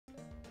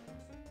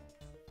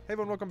Hey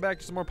everyone, welcome back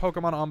to some more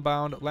Pokemon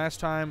Unbound. Last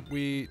time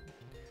we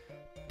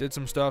did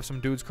some stuff, some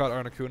dudes caught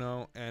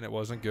Articuno, and it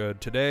wasn't good.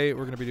 Today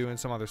we're going to be doing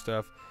some other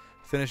stuff.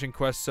 Finishing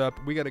quests up.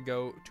 We got to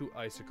go to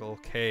Icicle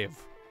Cave.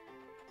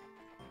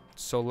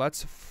 So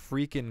let's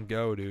freaking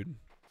go, dude.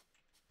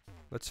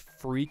 Let's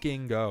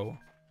freaking go.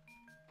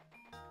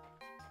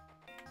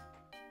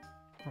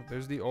 Oh,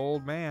 there's the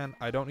old man.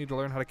 I don't need to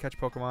learn how to catch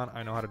Pokemon.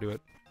 I know how to do it.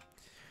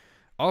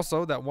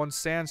 Also, that one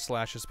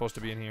Sandslash is supposed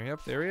to be in here.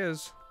 Yep, there he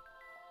is.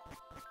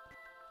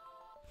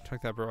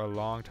 Took that bro a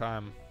long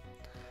time.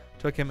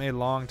 Took him a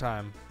long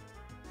time.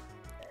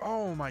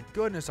 Oh my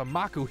goodness, a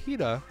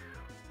Makuhita.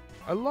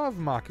 I love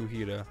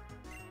Makuhita.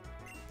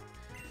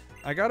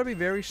 I gotta be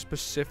very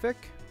specific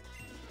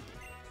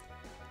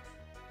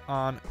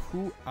on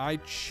who I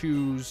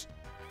choose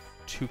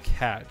to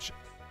catch.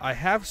 I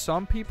have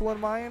some people in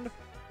mind.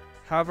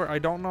 However, I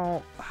don't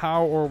know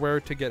how or where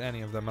to get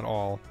any of them at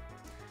all.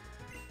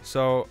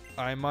 So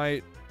I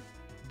might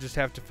just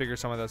have to figure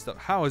some of that stuff.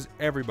 How is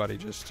everybody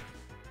just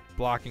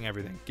blocking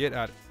everything? Get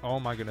at. Oh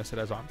my goodness, it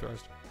has arm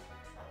thrust.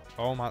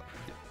 Oh my.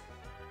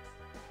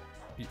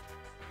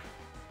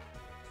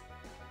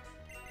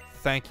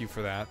 Thank you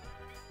for that.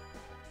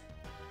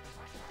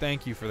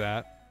 Thank you for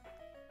that.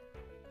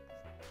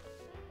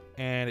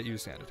 And it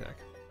used Sand Attack.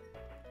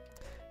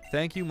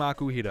 Thank you,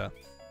 Makuhita.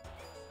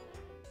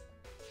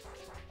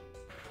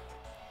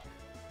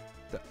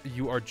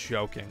 You are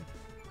joking.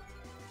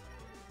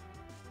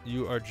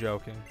 You are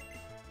joking.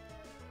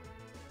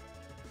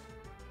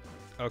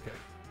 Okay.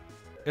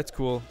 It's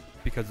cool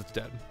because it's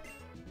dead.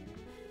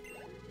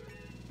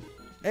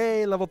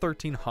 Hey, level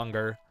 13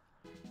 Hunger.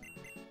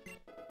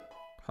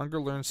 Hunger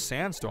learns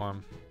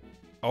Sandstorm.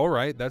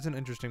 Alright, that's an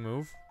interesting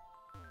move.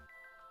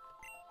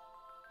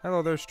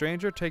 Hello there,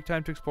 stranger. Take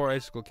time to explore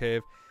Icicle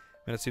Cave.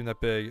 May not seem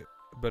that big,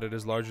 but it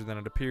is larger than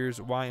it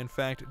appears. Why, in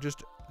fact,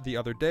 just the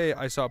other day,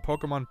 I saw a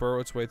Pokemon burrow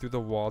its way through the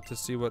wall to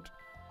see what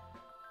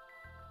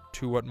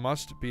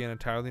must be an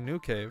entirely new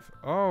cave.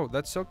 Oh,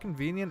 that's so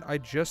convenient. I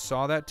just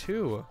saw that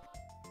too.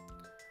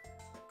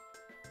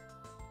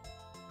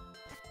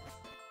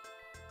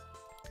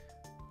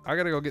 I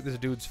gotta go get this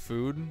dude's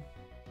food.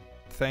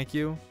 Thank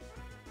you.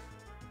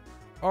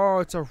 Oh,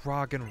 it's a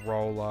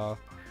Roggenrola.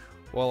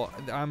 Well,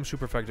 I'm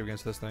super effective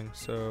against this thing,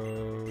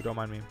 so don't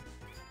mind me.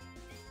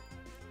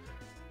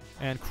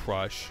 And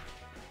Crush.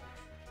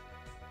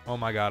 Oh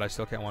my god, I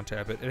still can't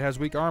one-tap it. It has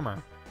weak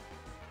armor.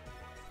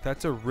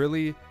 That's a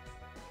really...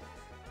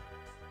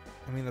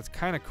 I mean, that's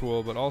kind of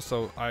cool, but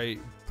also I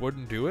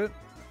wouldn't do it.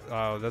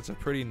 That's a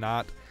pretty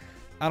not...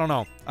 I don't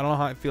know. I don't know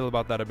how I feel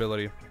about that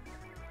ability.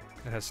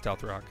 It has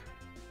Stealth Rock.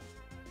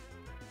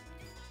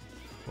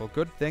 Well,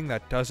 good thing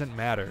that doesn't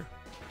matter.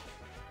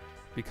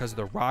 Because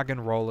the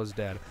Roggenrola is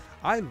dead.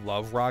 I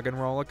love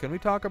Roggenrola. Can we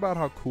talk about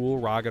how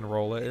cool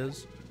Roggenrola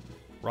is?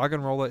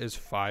 Roggenrola is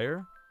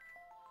fire.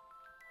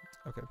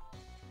 Okay.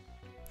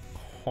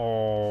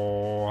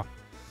 Oh.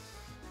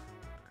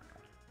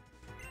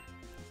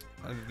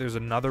 There's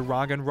another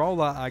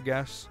Roggenrola, I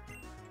guess.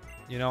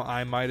 You know,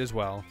 I might as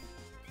well.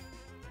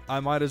 I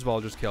might as well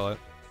just kill it.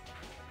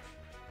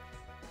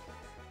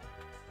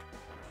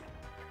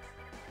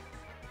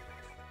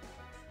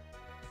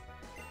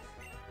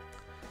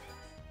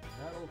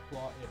 Metal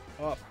Claw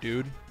it up,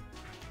 dude.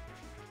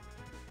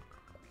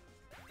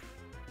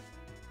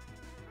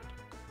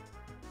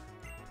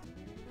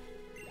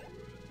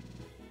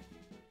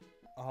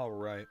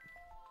 Alright.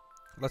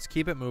 Let's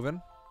keep it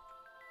moving.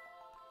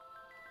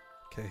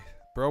 Okay,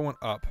 bro went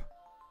up.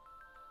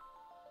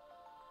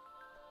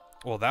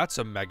 Well, that's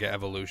a Mega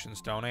Evolution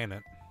Stone, ain't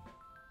it?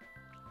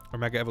 Or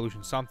Mega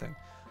Evolution something.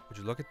 Would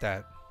you look at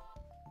that?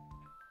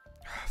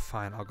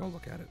 Fine, I'll go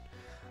look at it.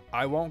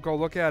 I won't go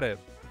look at it.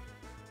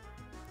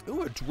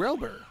 Ooh, a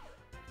Drillbur.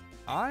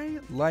 I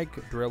like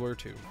Drillbur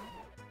too.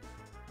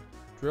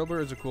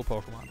 Drillbur is a cool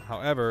Pokemon.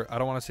 However, I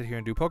don't want to sit here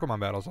and do Pokemon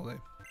battles all day.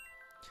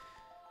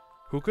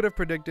 Who could have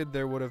predicted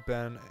there would be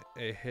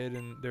a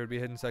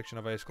hidden section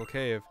of Icicle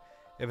Cave?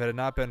 If it had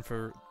not been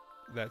for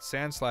that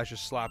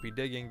Sandslash's sloppy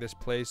digging, this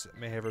place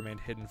may have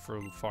remained hidden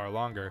for far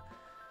longer.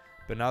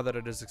 But now that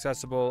it is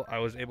accessible, I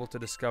was able to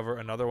discover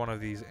another one of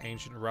these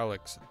ancient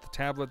relics. The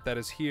tablet that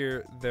is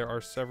here, there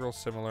are several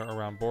similar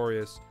around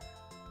Boreas.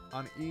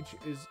 On each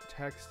is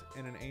text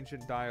in an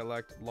ancient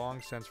dialect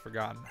long since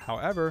forgotten.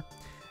 However,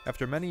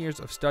 after many years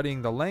of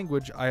studying the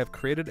language, I have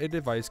created a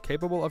device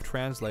capable of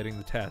translating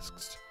the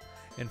text.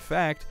 In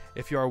fact,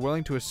 if you are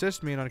willing to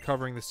assist me in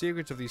uncovering the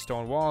secrets of these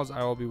stone walls,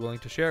 I will be willing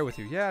to share it with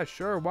you. Yeah,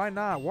 sure, why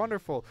not?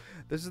 Wonderful.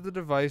 This is the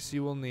device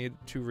you will need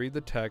to read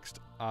the text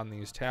on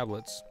these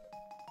tablets.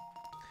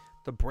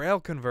 The Braille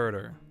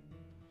Converter.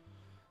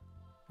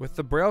 With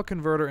the Braille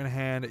Converter in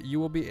hand, you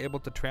will be able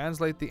to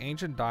translate the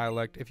ancient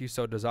dialect if you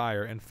so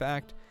desire. In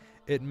fact,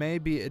 it may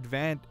be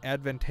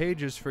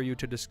advantageous for you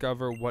to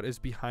discover what is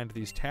behind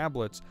these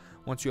tablets.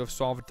 Once you have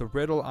solved the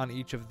riddle on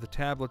each of the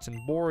tablets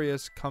in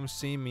Boreas, come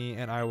see me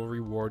and I will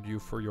reward you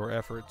for your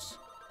efforts.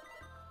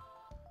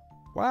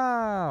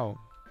 Wow.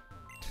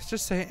 Let's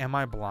just say, am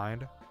I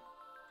blind?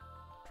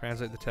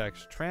 Translate the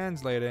text.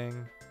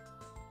 Translating.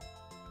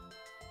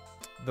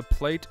 The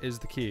plate is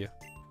the key.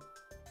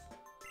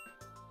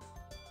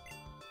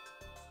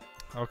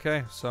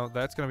 Okay, so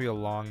that's going to be a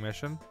long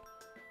mission.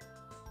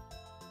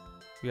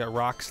 We got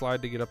rock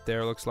slide to get up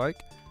there, looks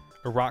like.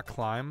 A rock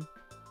climb.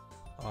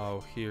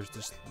 Oh, here's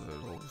this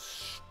little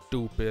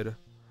stupid.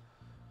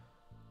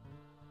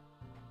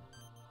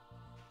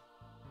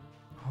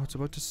 Oh, it's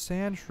about to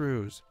sand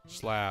shrews.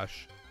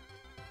 Slash.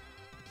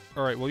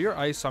 Alright, well, you're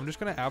ice, so I'm just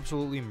going to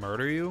absolutely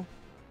murder you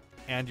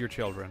and your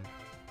children.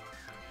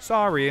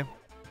 Sorry.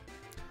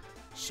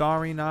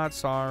 Sorry, not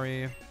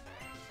sorry.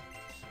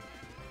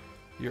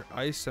 You're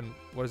ice and...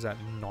 what is that?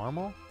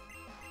 Normal?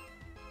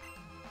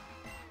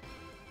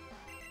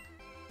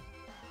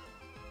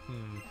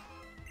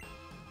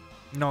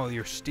 No,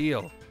 you're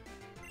steel.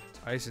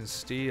 It's ice and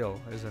steel,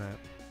 isn't it?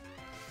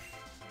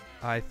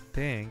 I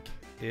think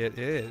it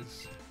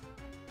is.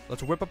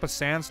 Let's whip up a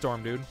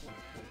sandstorm, dude.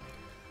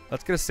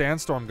 Let's get a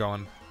sandstorm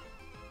going.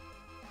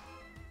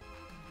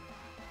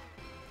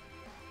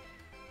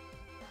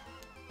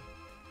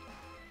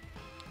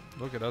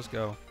 Look at us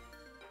go.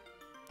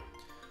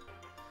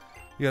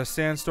 You got a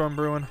sandstorm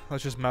brewing.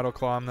 Let's just metal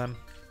claw him then.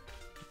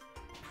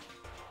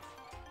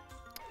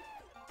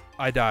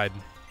 I died.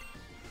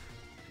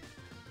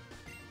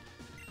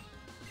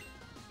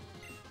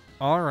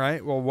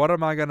 Alright, well, what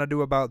am I gonna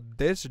do about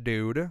this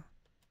dude?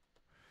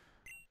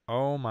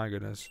 Oh my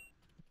goodness.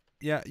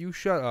 Yeah, you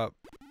shut up.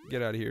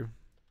 Get out of here.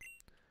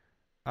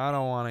 I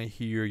don't want to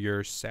hear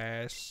your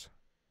sass.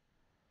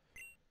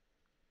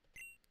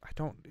 I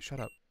don't. Shut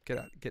up. Get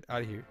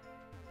out of here.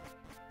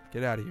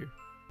 Get out of here.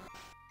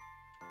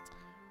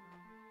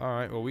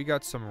 Alright, well, we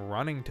got some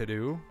running to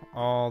do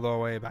all the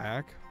way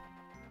back.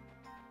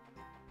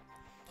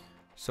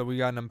 So we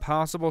got an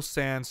impossible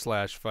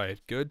Sandslash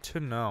fight. Good to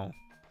know.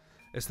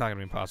 It's not going to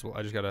be impossible.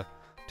 I just got to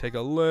take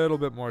a little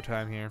bit more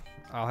time here.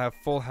 I'll have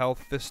full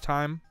health this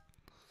time.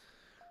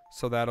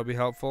 So that'll be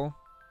helpful.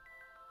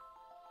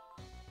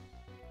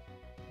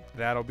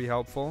 That'll be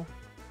helpful.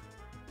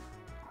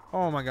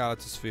 Oh my god,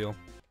 let's just feel.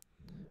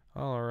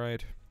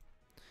 Alright.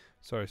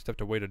 Sorry, I stepped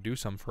away to do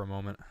something for a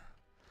moment.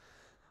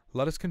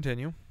 Let us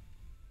continue.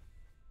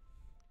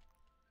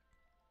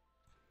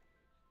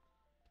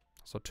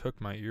 Also took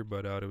my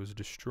earbud out. It was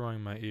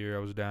destroying my ear. I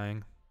was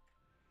dying.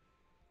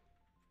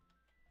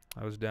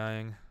 I was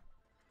dying.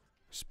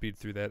 Speed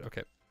through that.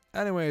 Okay.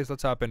 Anyways,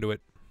 let's hop into it.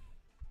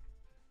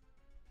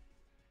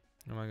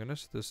 Oh my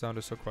goodness, this sound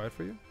is so quiet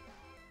for you.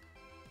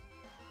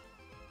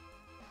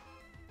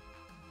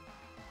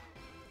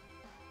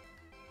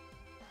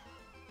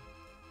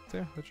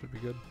 There, that should be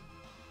good.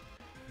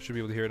 You should be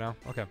able to hear it now.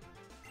 Okay.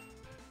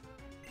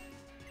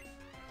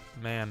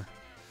 Man.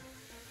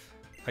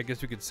 I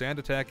guess we could sand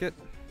attack it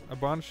a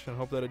bunch and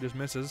hope that it just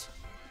misses.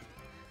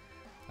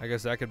 I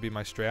guess that could be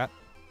my strat.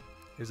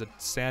 Is a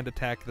sand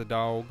attack the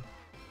dog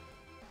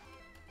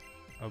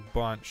a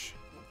bunch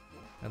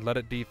and let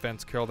it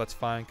defense curl. That's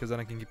fine, because then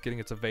I can keep getting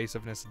its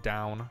evasiveness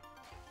down.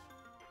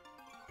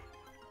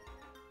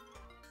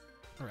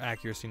 Or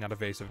accuracy, not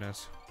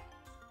evasiveness.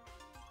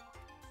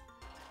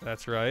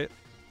 That's right.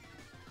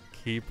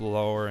 Keep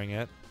lowering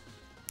it.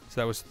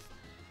 So that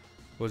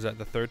was that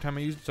the third time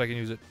I used it? So I can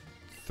use it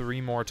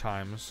 3 more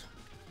times.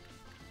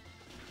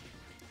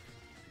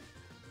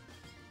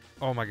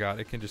 Oh my god,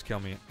 it can just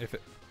kill me if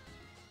it...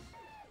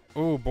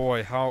 Oh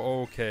boy, how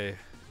okay.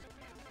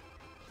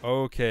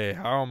 Okay,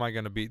 how am I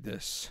gonna beat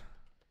this?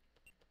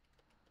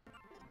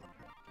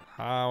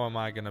 How am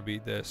I gonna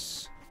beat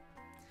this?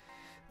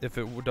 If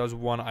it does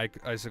one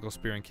icicle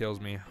spear and kills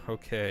me.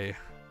 Okay.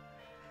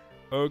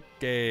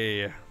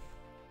 Okay.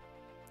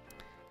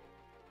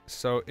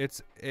 So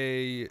it's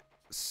a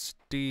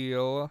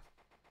steel.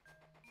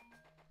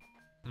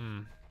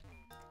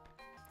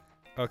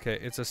 Okay,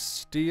 it's a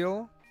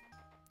steel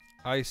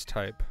ice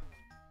type.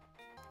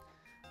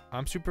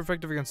 I'm super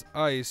effective against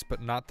ice,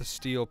 but not the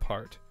steel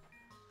part.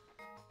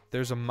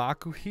 There's a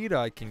Makuhita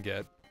I can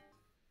get.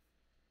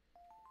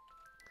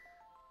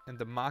 And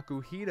the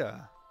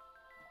Makuhita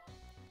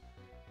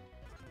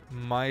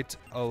might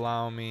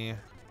allow me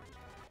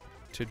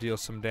to deal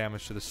some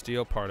damage to the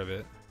steel part of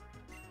it.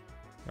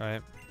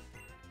 Right?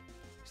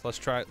 So let's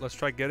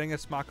try getting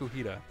this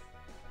Makuhita.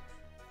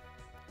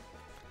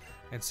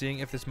 And seeing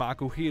if this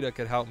Makuhita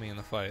could help me in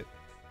the fight.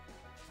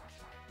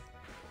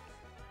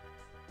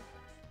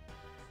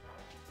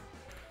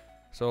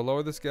 So I'll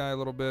lower this guy a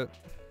little bit.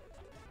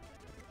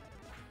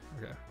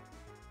 Okay.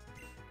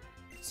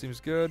 Seems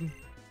good.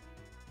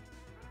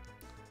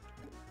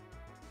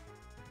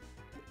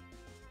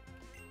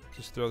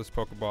 Just throw this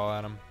Pokeball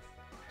at him.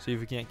 See if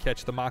we can't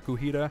catch the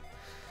Makuhita.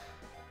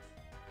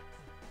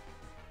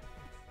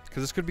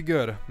 Because this could be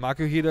good.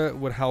 Makuhita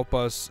would help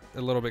us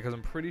a little bit, because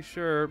I'm pretty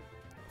sure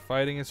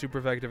fighting is super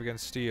effective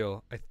against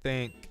steel. I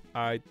think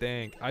I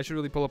should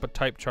really pull up a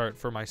type chart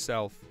for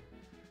myself,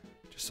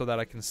 just so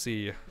that I can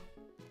see.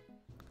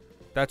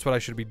 That's what I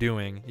should be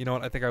doing. You know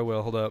what? I think I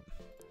will. Hold up.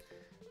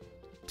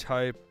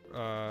 Type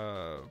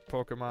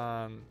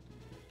Pokemon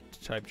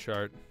type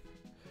chart,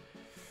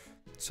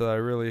 so that I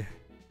really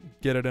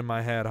get it in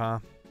my head, huh?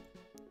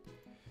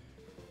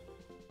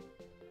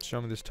 Show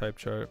me this type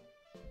chart.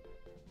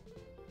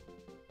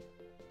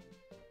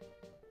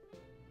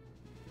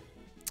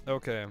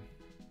 Okay.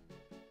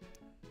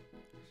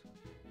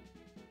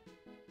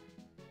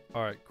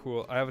 Alright,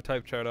 cool. I have a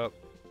type chart up.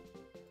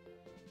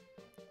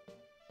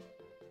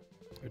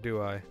 Or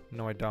do I?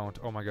 No, I don't.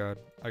 Oh my god.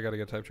 I gotta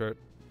get a type chart.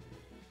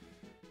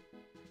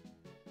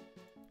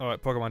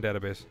 Alright, Pokemon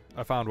database.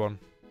 I found one.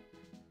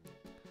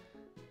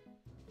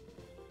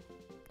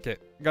 Okay,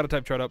 got a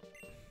type chart up.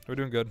 We're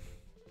doing good.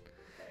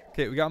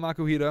 Okay, we got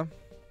Makuhita.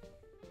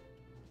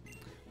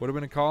 What are we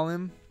gonna call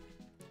him?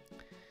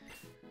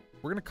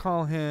 We're gonna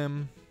call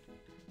him...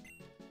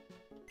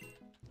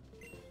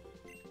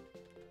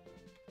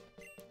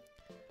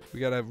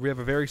 We have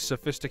a very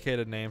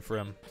sophisticated name for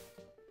him.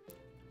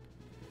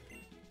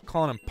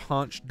 Calling him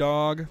Punch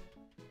Dog.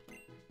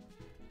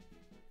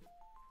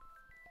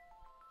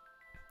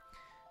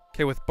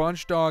 Okay, with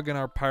Punch Dog in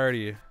our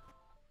party.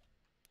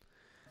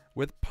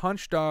 With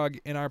Punch Dog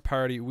in our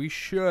party, we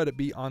should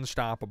be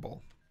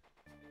unstoppable.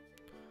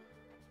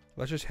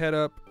 Let's just head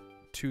up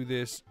to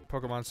this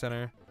Pokemon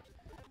Center.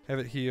 Have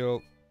it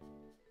heal.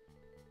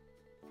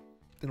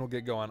 Then we'll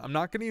get going. I'm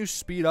not going to use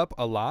Speed Up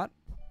a lot.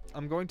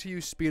 I'm going to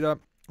use Speed Up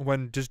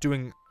when just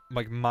doing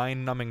like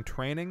mind-numbing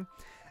training.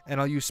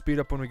 And I'll use Speed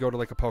Up when we go to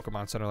like a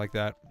Pokemon Center like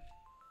that.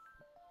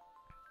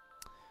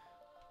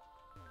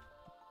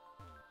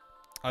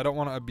 I don't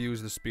want to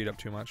abuse the Speed Up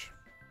too much.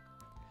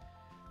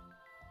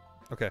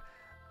 Okay.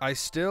 I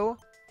still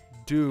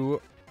do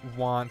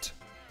want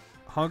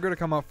Hunger to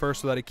come out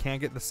first so that he can't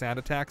get the Sand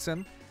attacks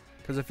in.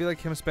 Because I feel like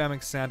him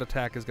spamming Sand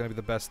attack is going to be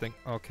the best thing.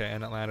 Okay,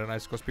 and it landed an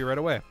Icicle Spear right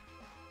away.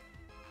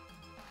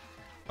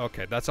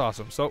 Okay, that's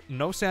awesome. So,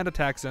 no Sand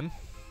attacks in.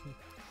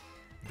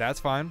 That's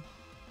fine.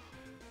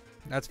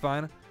 That's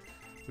fine.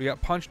 We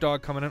got Punch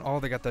Dog coming in. Oh,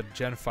 they got the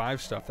Gen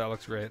 5 stuff. That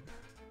looks great.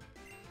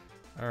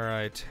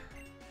 Alright.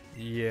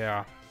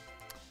 Yeah.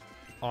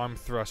 Arm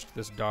thrust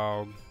this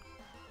dog.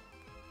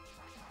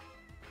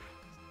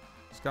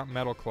 It's got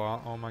Metal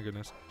Claw. Oh my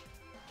goodness.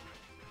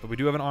 But we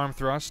do have an arm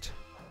thrust.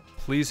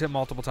 Please hit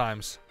multiple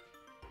times.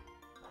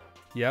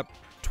 Yep.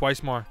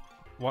 Twice more.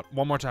 What?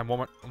 One more time. One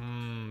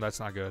more. That's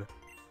not good.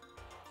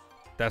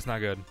 That's not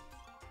good.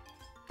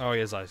 Oh, he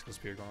has Icicle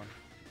Spear going.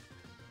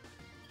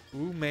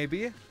 Ooh,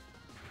 maybe.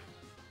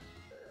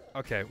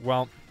 Okay,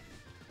 well,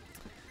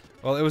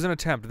 it was an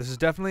attempt. This is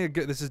definitely a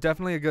good. This is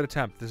definitely a good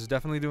attempt. This is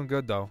definitely doing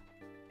good though.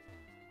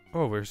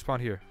 Oh, we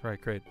spawned here. Right,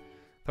 great.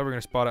 Thought we were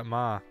gonna spot at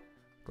Ma.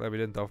 Glad we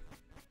didn't though.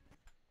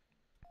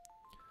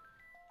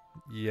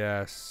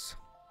 Yes.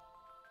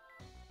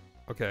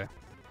 Okay.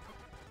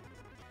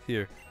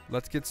 Here,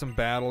 let's get some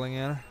battling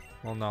in.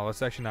 Well, no,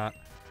 let's actually not.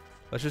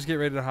 Let's just get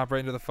ready to hop right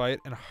into the fight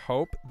and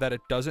hope that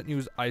it doesn't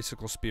use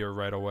Icicle Spear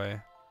right away.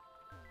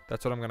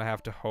 That's what I'm gonna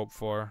have to hope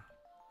for.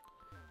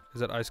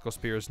 Is that Icicle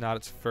Spear is not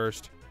its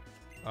first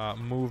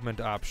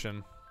movement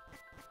option.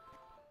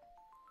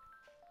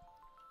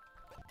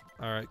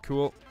 Alright,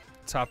 cool.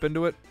 Let's hop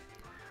into it.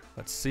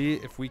 Let's see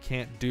if we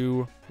can't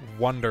do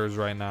wonders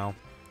right now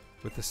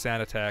with the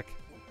Sand attack.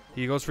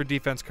 He goes for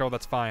defense curl,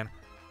 that's fine.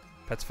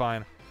 That's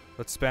fine.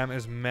 Let's spam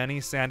as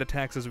many Sand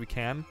attacks as we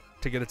can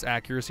to get its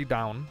accuracy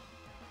down.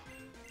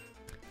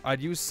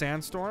 I'd use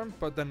Sandstorm,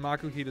 but then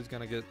Makuhita's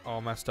gonna get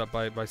all messed up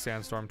by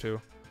Sandstorm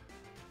too.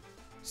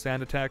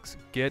 Sand attacks,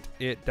 get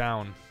it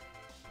down.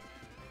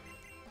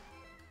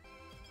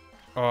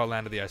 Oh, it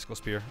landed the Icicle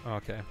Spear.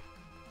 Okay.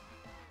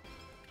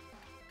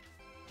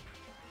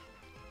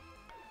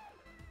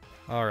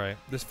 All right.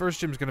 This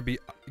first gym is gonna be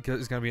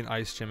an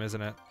ice gym,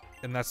 isn't it?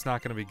 And that's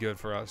not gonna be good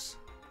for us.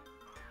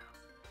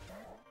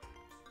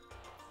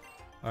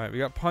 All right, we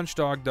got Punch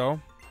Dog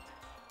though.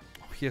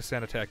 Oh, he has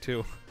Sand attack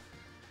too.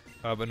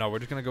 But no, we're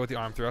just gonna go with the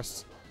arm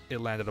thrusts. It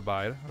landed a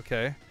Bide.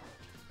 Okay.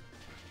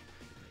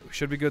 We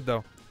should be good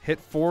though. Hit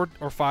 4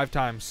 or 5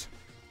 times.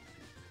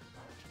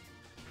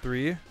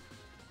 3.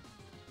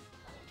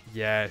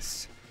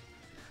 Yes.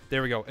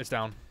 There we go. It's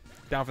down.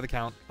 Down for the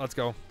count. Let's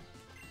go.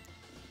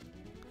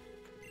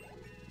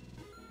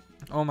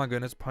 Oh my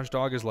goodness. Punch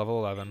Dog is level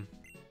 11.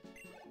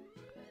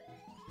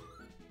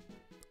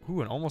 Ooh,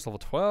 and almost level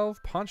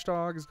 12. Punch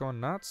Dog is going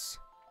nuts.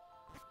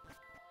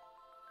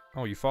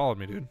 Oh, you followed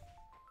me, dude.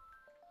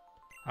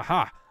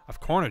 Aha! I've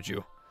cornered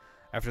you.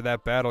 After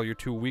that battle, you're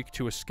too weak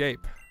to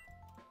escape.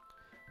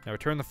 Now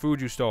return the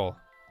food you stole.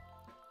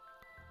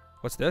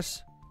 What's this?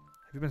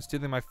 Have you been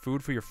stealing my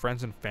food for your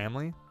friends and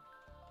family?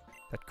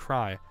 That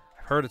cry.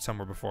 I've heard it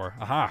somewhere before.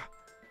 Aha!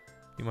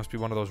 You must be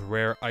one of those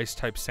rare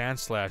ice-type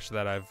Sandslash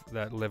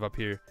that live up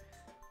here.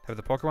 Have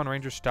the Pokemon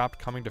Rangers stopped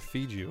coming to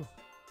feed you?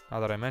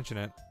 Now that I mention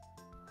it,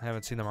 I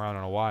haven't seen them around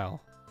in a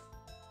while.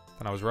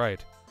 Then I was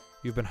right.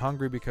 You've been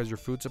hungry because your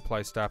food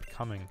supply stopped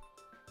coming.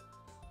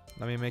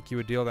 Let me make you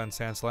a deal then,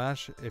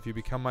 Sandslash. If you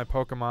become my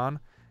Pokemon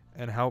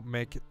and help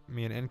make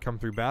me an income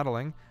through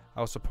battling,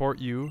 I'll support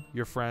you,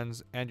 your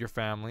friends, and your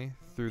family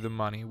through the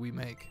money we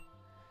make.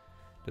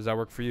 Does that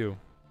work for you?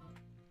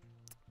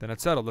 Then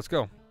it's settled. Let's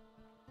go.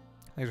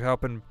 Thanks for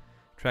helping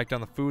track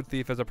down the food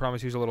thief, as I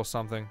promised. Use a little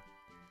something.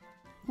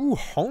 Ooh,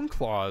 Hone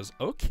Claws.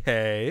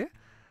 Okay.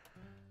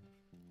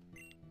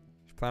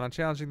 Plan on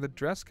challenging the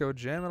dress code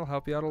gym. It'll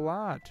help you out a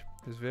lot.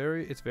 It's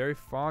very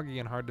foggy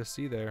and hard to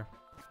see there.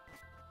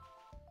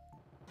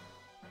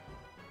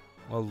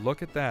 Well,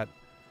 look at that.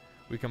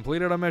 We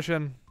completed a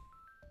mission.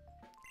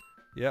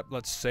 Yep,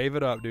 let's save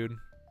it up, dude.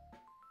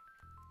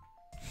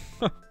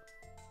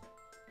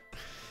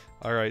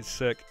 Alright,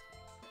 sick.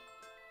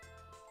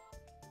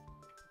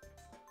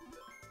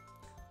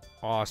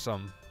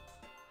 Awesome.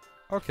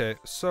 Okay,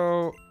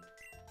 so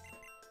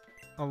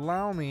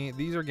allow me,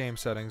 these are game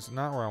settings,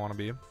 not where I want to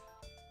be.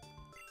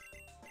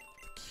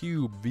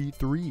 Cube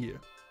V3.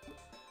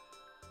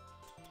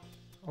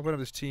 Open up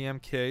this TM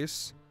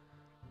case.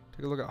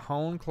 Take a look at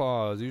Hone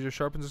Claws. User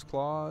sharpens its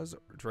claws,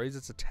 raises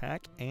its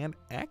attack and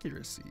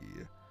accuracy.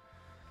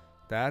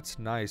 That's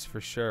nice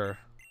for sure.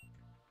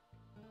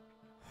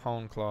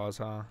 Hone Claws,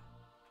 huh?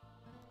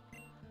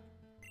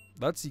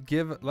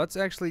 Let's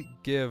actually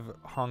give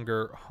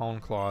Hunger Hone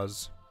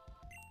Claws.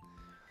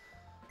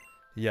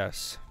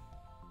 Yes.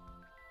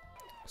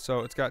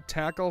 So it's got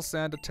Tackle,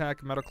 Sand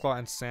Attack, Metal Claw,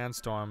 and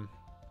Sandstorm.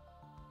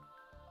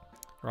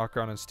 Rock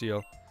Ground and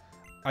Steel.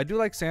 I do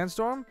like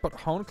Sandstorm, but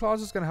Hone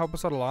Claws is going to help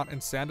us out a lot,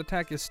 and Sand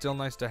Attack is still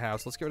nice to have.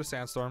 So let's give it a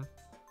Sandstorm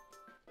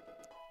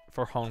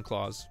for Hone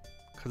Claws,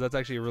 because that's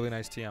actually a really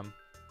nice TM.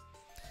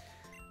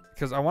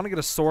 Because I want to get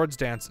a Swords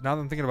Dance. Now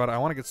that I'm thinking about it, I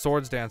want to get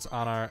Swords Dance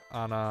on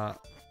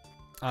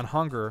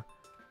Hunger,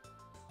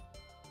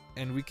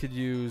 and we could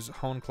use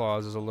Hone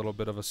Claws as a little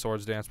bit of a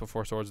Swords Dance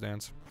before Swords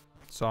Dance.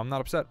 So I'm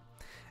not upset.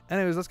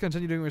 Anyways, let's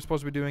continue doing what we're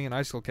supposed to be doing in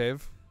Icicle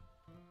Cave.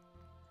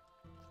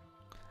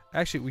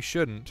 Actually, we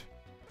shouldn't.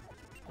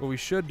 What we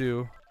should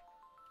do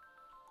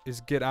is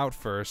get out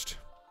first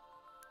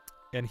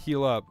and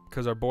heal up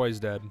because our boy's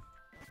dead.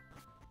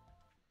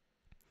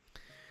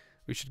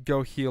 We should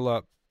go heal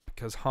up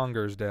because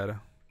Hunger's dead.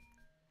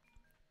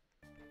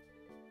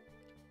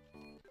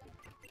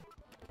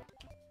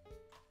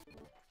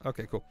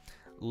 Okay, cool.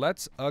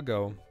 Let's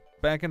go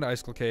back into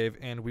Icicle Cave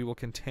and we will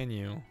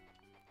continue.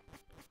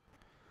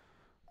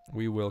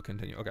 We will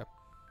continue. Okay.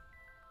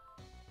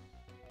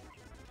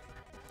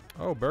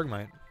 Oh,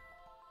 Bergmite.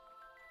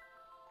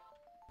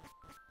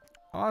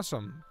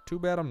 Awesome. Too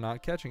bad I'm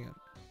not catching it.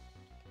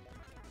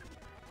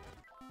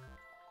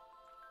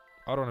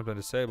 Auto has been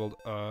disabled.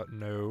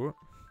 No.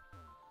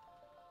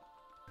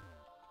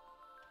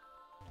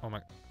 Oh my.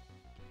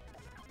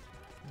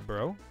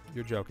 Bro,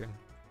 you're joking.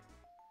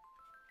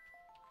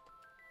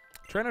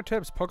 Trainer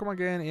tips. Pokemon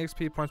gain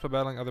EXP points by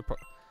battling other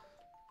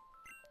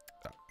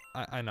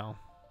I know.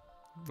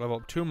 Level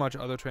up too much,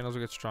 other trainers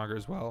will get stronger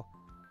as well.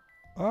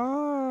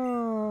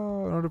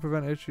 Oh, in order to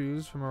prevent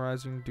issues from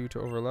arising due to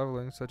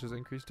overleveling, such as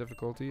increased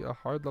difficulty, a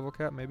hard level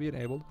cap may be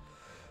enabled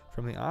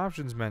from the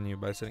options menu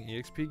by setting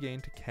EXP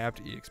gain to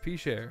capped EXP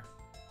share.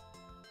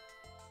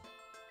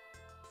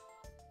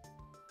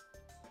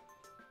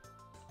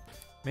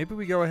 Maybe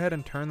we go ahead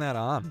and turn that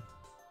on.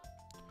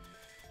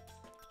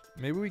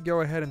 Maybe we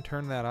go ahead and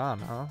turn that on,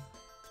 huh?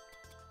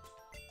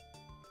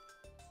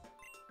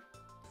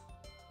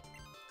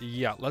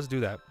 Yeah, let's do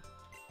that.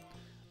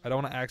 I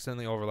don't want to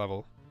accidentally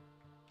overlevel.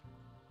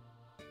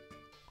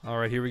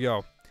 Alright, here we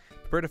go.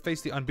 Prepare to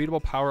face the unbeatable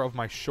power of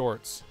my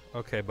shorts.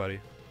 Okay, buddy.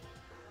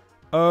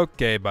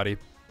 Okay, buddy.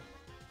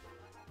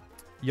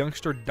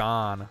 Youngster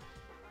Don.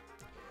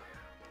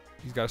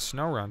 He's got a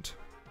Snow Runt.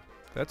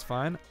 That's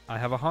fine. I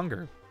have a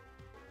Hunger.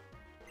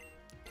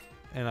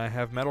 And I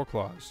have Metal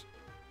Claws.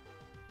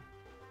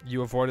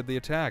 You avoided the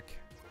attack.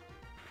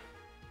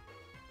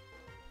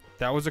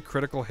 That was a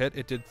critical hit.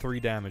 It did 3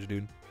 damage,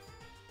 dude.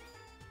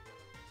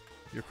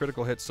 Your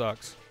critical hit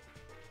sucks.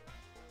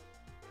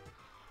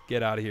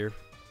 Get out of here.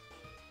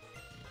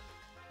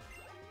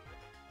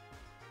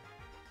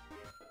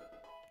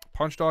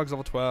 Punch Dog's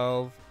level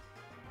 12.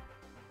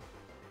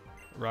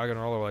 Rock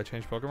and Roller, will I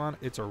change Pokemon?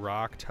 It's a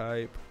rock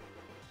type.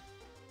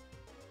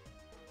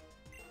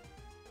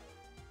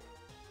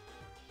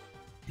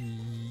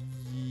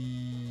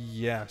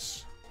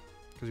 Yes.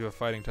 Because you have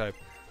fighting type.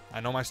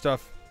 I know my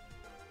stuff.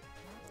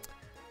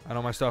 I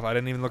know my stuff. I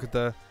didn't even look at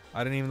the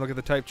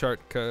type chart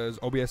because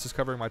OBS is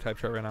covering my type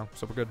chart right now.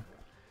 So we're good.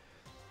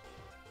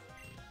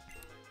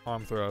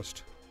 Arm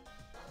thrust.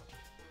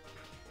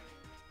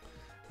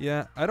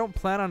 Yeah, I don't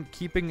plan on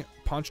keeping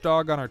Punch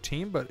Dog on our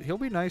team, but he'll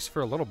be nice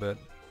for a little bit.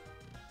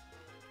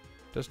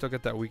 Just still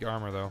get that weak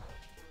armor though.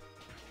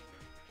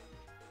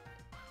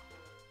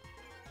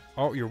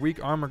 Oh, your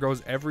weak armor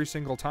goes every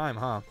single time,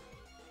 huh?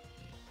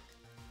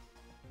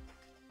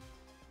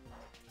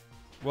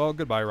 Well,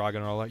 goodbye,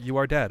 Roggenrola. You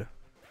are dead.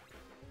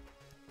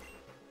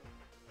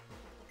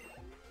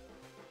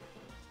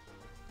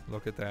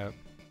 Look at that.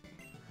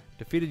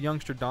 Defeated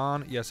Youngster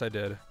Don. Yes, I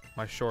did.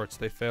 My shorts,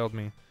 they failed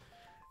me.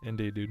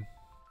 Indeed, dude.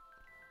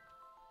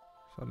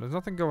 So there's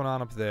nothing going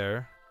on up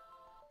there.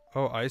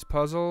 Oh, ice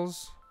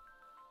puzzles.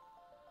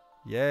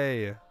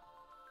 Yay.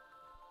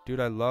 Dude,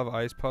 I love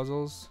ice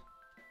puzzles.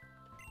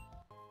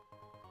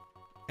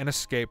 An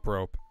escape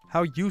rope.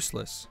 How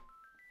useless.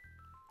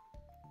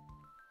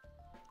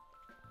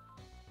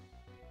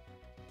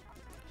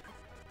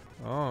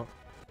 Oh.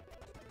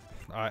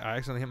 I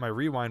accidentally hit my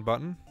rewind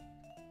button.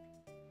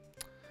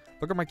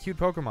 Look at my cute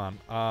Pokemon.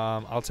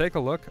 I'll take a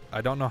look.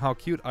 I don't know how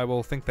cute I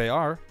will think they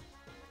are,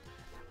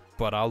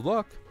 but I'll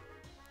look.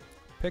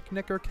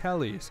 Picnicker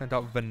Kelly sent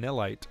out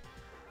Vanillite.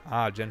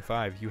 Ah, Gen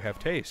 5. You have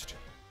taste.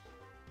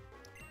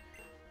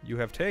 You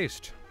have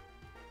taste.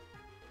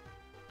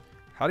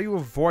 How are you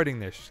avoiding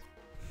this?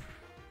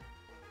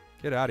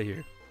 Get out of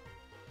here.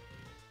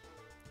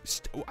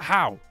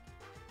 How?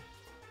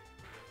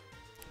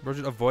 Bro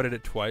just avoided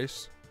it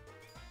twice.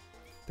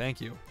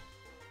 Thank you.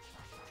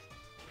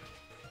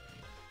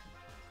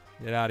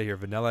 Get out of here.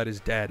 Vanillite is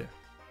dead.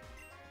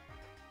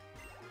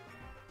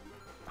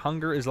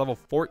 Hunger is level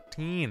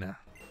 14.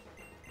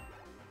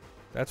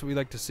 That's what we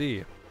like to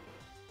see.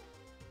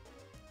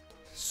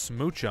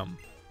 Smoochum.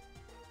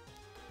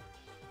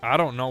 I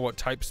don't know what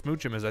type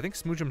Smoochum is. I think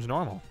Smoochum's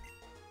normal.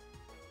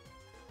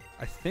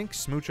 I think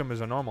Smoochum is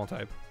a normal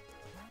type.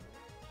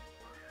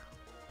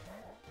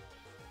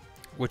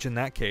 Which in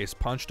that case,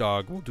 Punch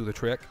Dog will do the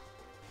trick.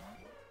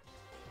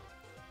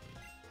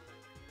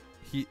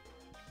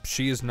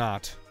 She is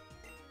not.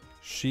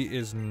 She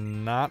is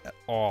not at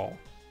all.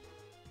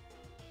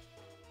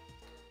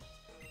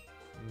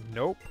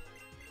 Nope.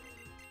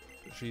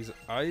 She's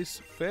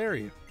Ice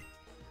Fairy.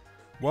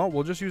 Well,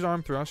 we'll just use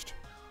Arm Thrust.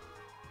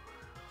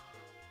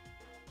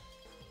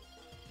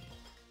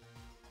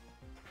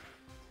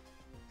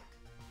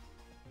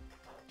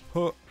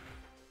 Huh.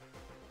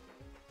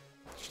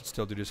 Should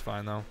still do just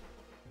fine, though.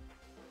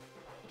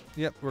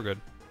 Yep, we're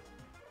good.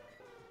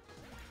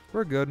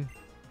 We're good.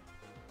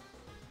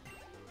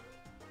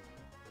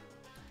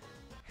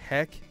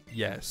 Heck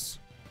yes.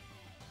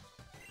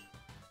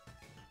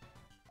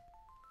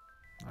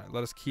 Alright,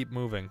 let us keep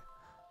moving.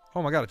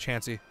 Oh my god, a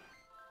Chansey.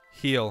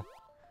 Heal.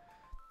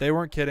 They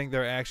weren't kidding,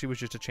 there actually was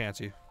just a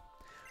Chansey.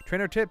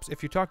 Trainer tips,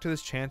 if you talk to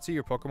this Chansey,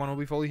 your Pokemon will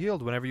be fully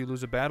healed. Whenever you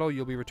lose a battle,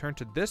 you'll be returned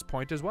to this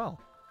point as well.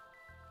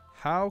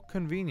 How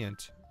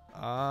convenient.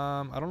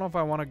 I don't know if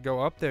I want to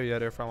go up there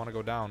yet or if I want to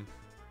go down.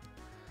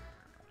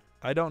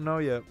 I don't know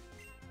yet.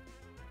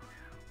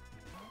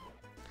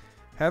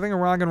 Having a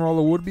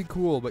Roggenrola would be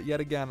cool, but yet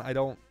again, I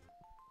don't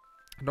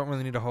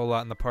really need a whole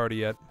lot in the party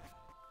yet.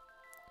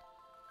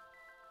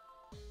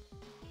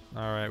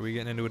 Alright, we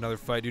getting into another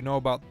fight. Do you know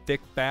about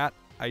Thick Fat?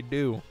 I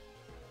do.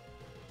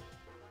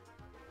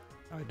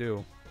 I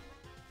do.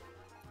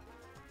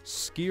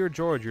 Skier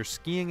George, you're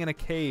skiing in a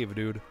cave,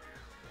 dude.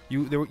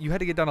 You had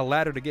to get down a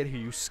ladder to get here.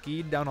 You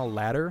skied down a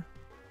ladder?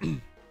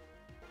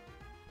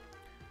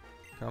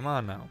 Come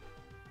on now.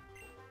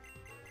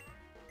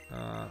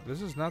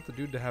 This is not the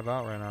dude to have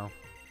out right now.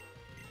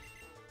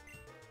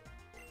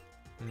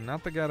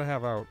 Not the guy to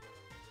have out.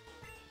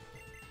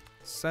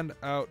 Send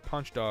out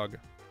Punch Dog.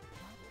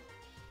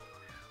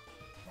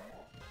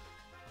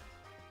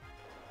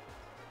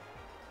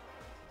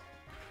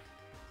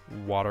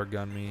 Water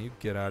gun me. You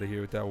get out of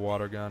here with that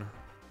water gun.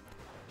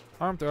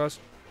 Arm Thrust.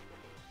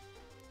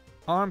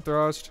 Arm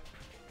Thrust.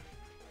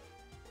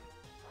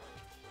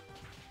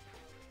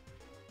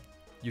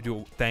 You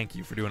do. Thank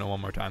you for doing it one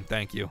more time.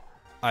 Thank you.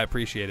 I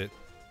appreciate it.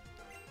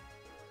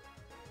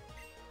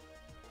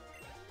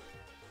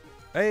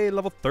 Hey,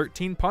 level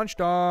 13 Punch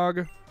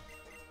Dog.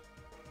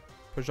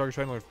 Punch Dog is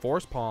trying to learn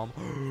Force Palm.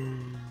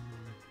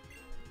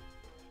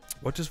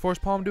 What does Force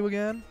Palm do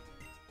again?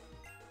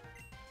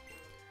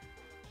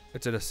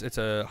 It's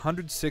a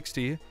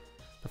 160.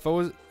 The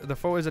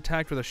foe is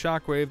attacked with a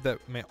shockwave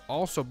that may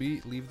also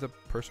leave the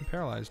person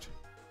paralyzed.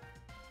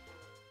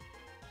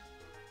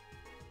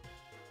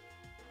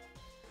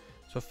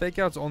 So Fake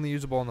Out's only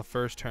usable on the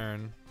first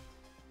turn.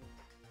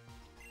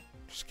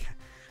 Just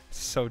it's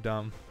so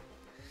dumb.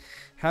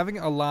 Having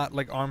a lot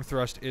like Arm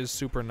Thrust is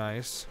super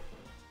nice.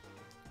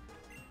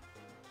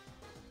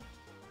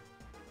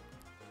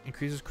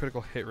 Increases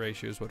critical hit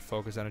ratio is what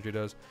Focus Energy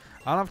does.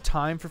 I don't have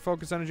time for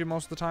Focus Energy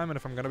most of the time, and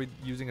if I'm going to be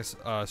using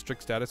a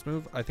strict status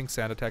move, I think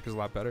Sand Attack is a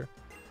lot better.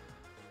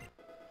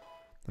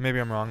 Maybe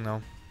I'm wrong,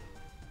 though.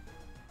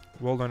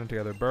 We'll learn it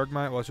together.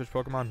 Bergmite, will I switch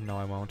Pokemon? No,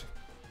 I won't.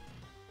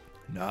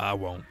 No, I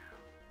won't.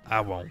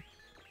 I won't.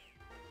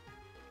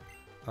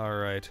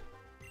 Alright.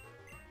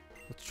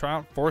 Let's try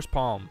out Force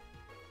Palm.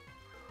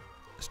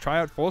 Let's try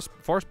out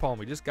Force Palm.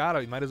 We just got it.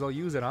 We might as well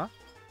use it, huh?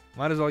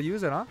 Might as well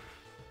use it, huh?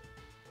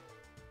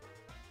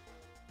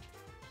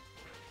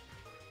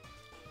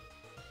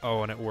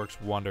 Oh, and it works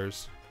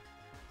wonders.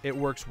 It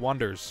works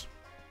wonders.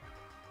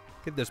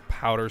 Get this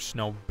powder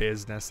snow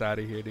business out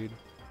of here, dude.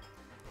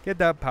 Get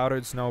that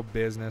powdered snow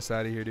business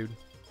out of here, dude.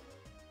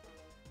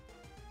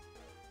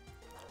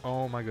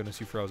 Oh my goodness,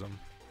 you froze him.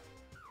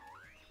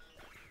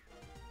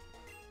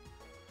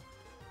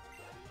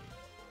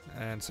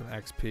 And some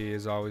XP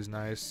is always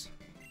nice.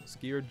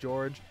 Skier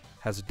George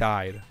has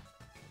died.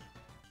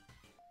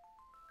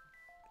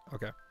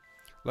 Okay.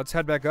 Let's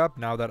head back up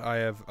now that I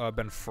have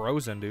been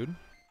frozen, dude.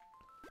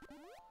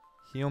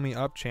 Heal me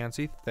up,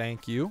 Chansey.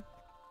 Thank you.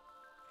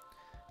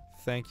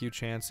 Thank you,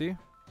 Chansey.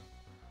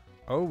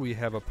 Oh, we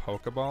have a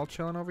Pokeball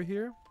chilling over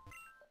here.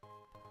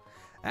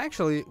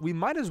 Actually, we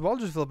might as well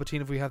just fill up a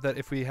team if we have that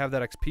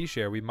XP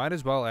share. We might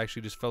as well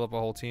actually just fill up a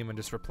whole team and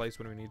just replace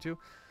when we need to.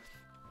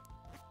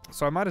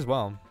 So I might as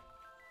well.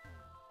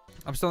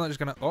 I'm still not just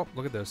gonna... Oh,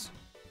 look at this.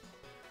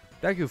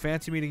 Deku,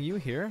 fancy meeting you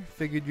here.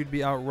 Figured you'd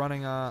be out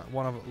running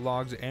one of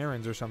Log's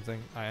errands or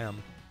something. I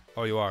am.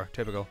 Oh, you are.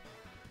 Typical.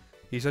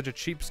 He's such a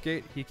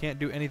cheapskate, he can't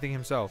do anything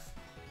himself.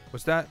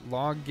 What's that?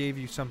 Log gave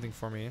you something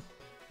for me.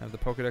 I have the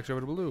Pokédex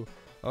over to Blue.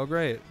 Oh,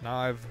 great.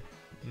 Now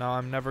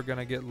I'm never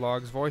gonna get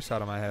Log's voice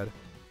out of my head.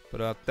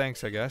 But,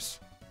 thanks, I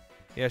guess.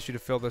 He asked you to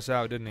fill this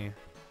out, didn't he?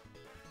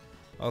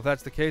 Well, if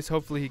that's the case,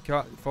 hopefully you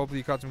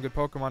caught some good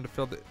Pokemon to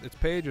fill its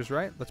pages,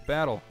 right? Let's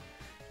battle.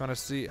 I want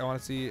to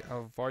see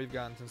how far you've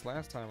gotten since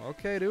last time.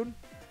 Okay, dude.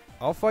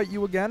 I'll fight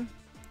you again.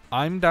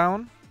 I'm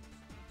down.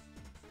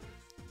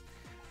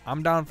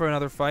 I'm down for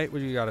another fight.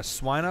 What, you got a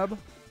Swinub?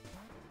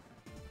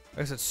 I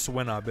guess it's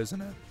Swinub,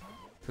 isn't it?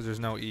 Because there's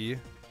no E.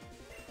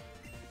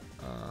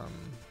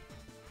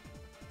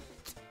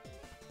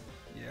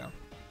 Yeah.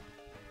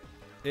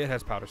 It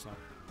has Powder Snow.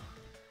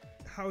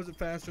 How is it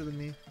faster than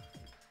me?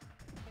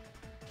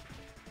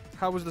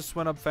 How is the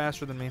Swinub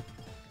faster than me?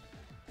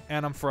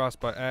 And I'm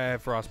Frostbite. I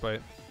have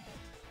Frostbite.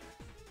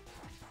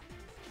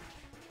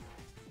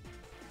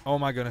 Oh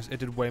my goodness, it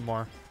did way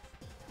more.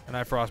 And I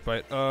have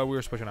Frostbite.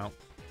 We're switching out.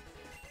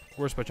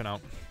 We're switching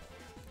out.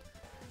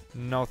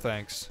 No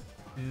thanks.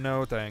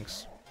 No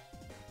thanks.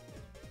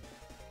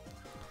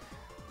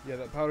 Yeah,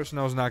 that Powder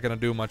Snow's not gonna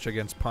do much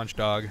against Punch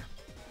Dog.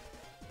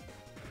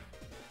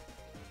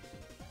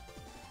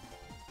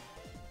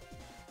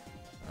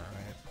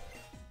 Alright.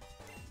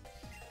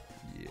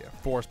 Yeah,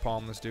 Force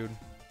Palm this dude.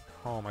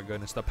 Oh my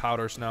goodness, the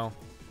Powder Snow.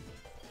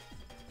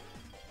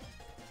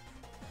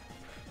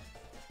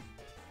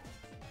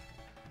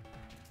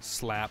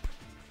 Slap.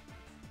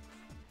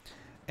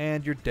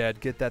 And you're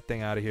dead. Get that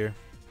thing out of here.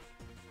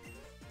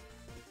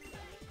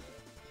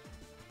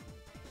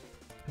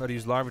 Let me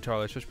use Larvitar.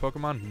 Let's switch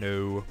Pokemon?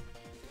 No.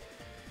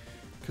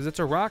 Because it's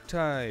a rock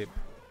type.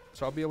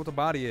 So I'll be able to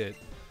body it.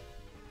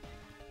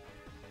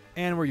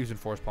 And we're using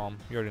Force Palm.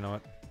 You already know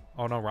it.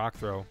 Oh no, Rock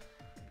Throw.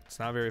 It's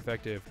not very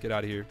effective. Get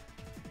out of here.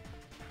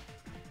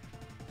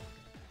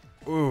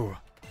 Ooh.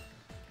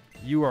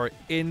 You are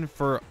in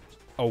for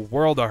a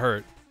world of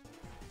hurt.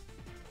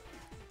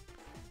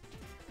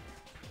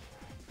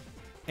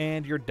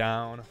 And you're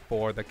down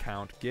for the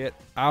count. Get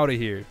out of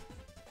here.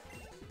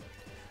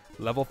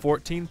 Level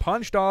 14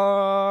 Punch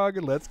Dog.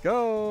 Let's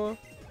go.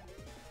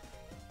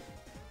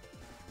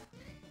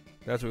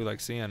 That's what we like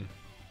seeing.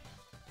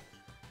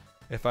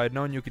 If I had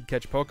known you could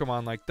catch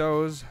Pokemon like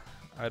those,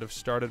 I'd have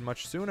started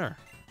much sooner.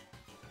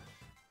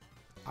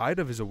 I'd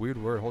have is a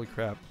weird word. Holy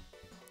crap.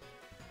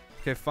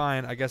 Okay,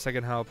 fine. I guess I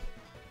can help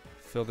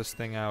fill this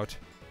thing out.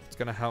 It's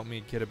going to help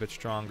me get a bit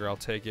stronger. I'll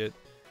take it.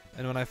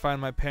 And when I find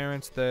my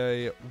parents,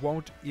 they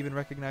won't even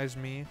recognize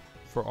me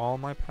for all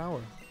my power.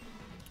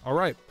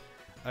 Alright.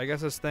 I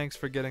guess as thanks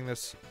for getting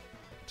this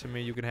to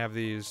me, you can have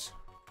these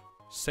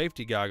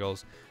safety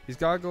goggles. These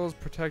goggles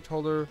protect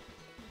holder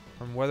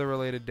from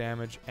weather-related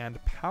damage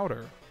and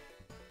powder.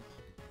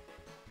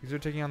 These are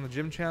taking on the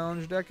gym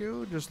challenge,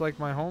 Deku, just like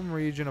my home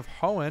region of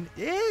Hoenn.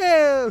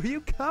 Ew!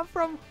 You come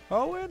from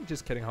Hoenn?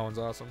 Just kidding, Hoenn's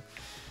awesome.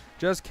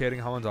 Just kidding,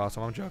 Hoenn's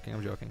awesome. I'm joking,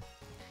 I'm joking.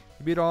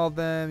 You beat all of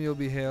them, you'll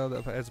be hailed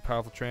as a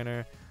powerful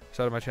trainer. I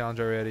started my challenge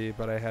already,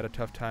 but I had a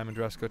tough time in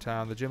Dresco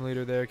Town. The gym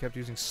leader there kept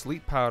using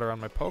sleep powder on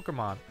my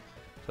Pokemon,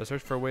 so I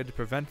searched for a way to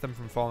prevent them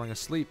from falling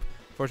asleep.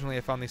 Fortunately,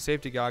 I found these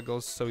safety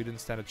goggles, so he didn't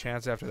stand a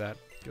chance after that.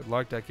 Good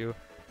luck, Deku.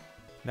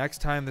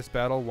 Next time, this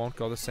battle won't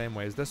go the same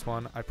way as this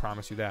one. I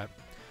promise you that.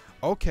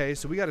 Okay,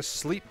 so we got a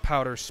sleep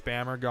powder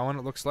spammer going,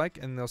 it looks like,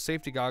 and those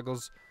safety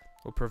goggles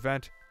will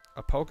prevent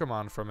a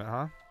Pokemon from it,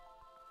 huh?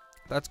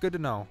 That's good to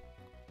know.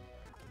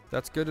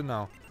 That's good to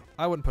know.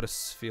 I wouldn't put a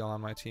Sfeel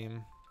on my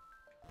team.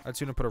 I'd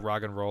sooner put a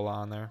Roggenrola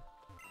on there.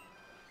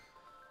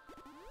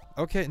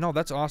 Okay, no,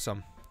 that's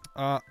awesome.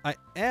 I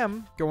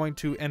am going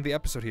to end the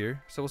episode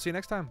here, so we'll see you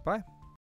next time. Bye.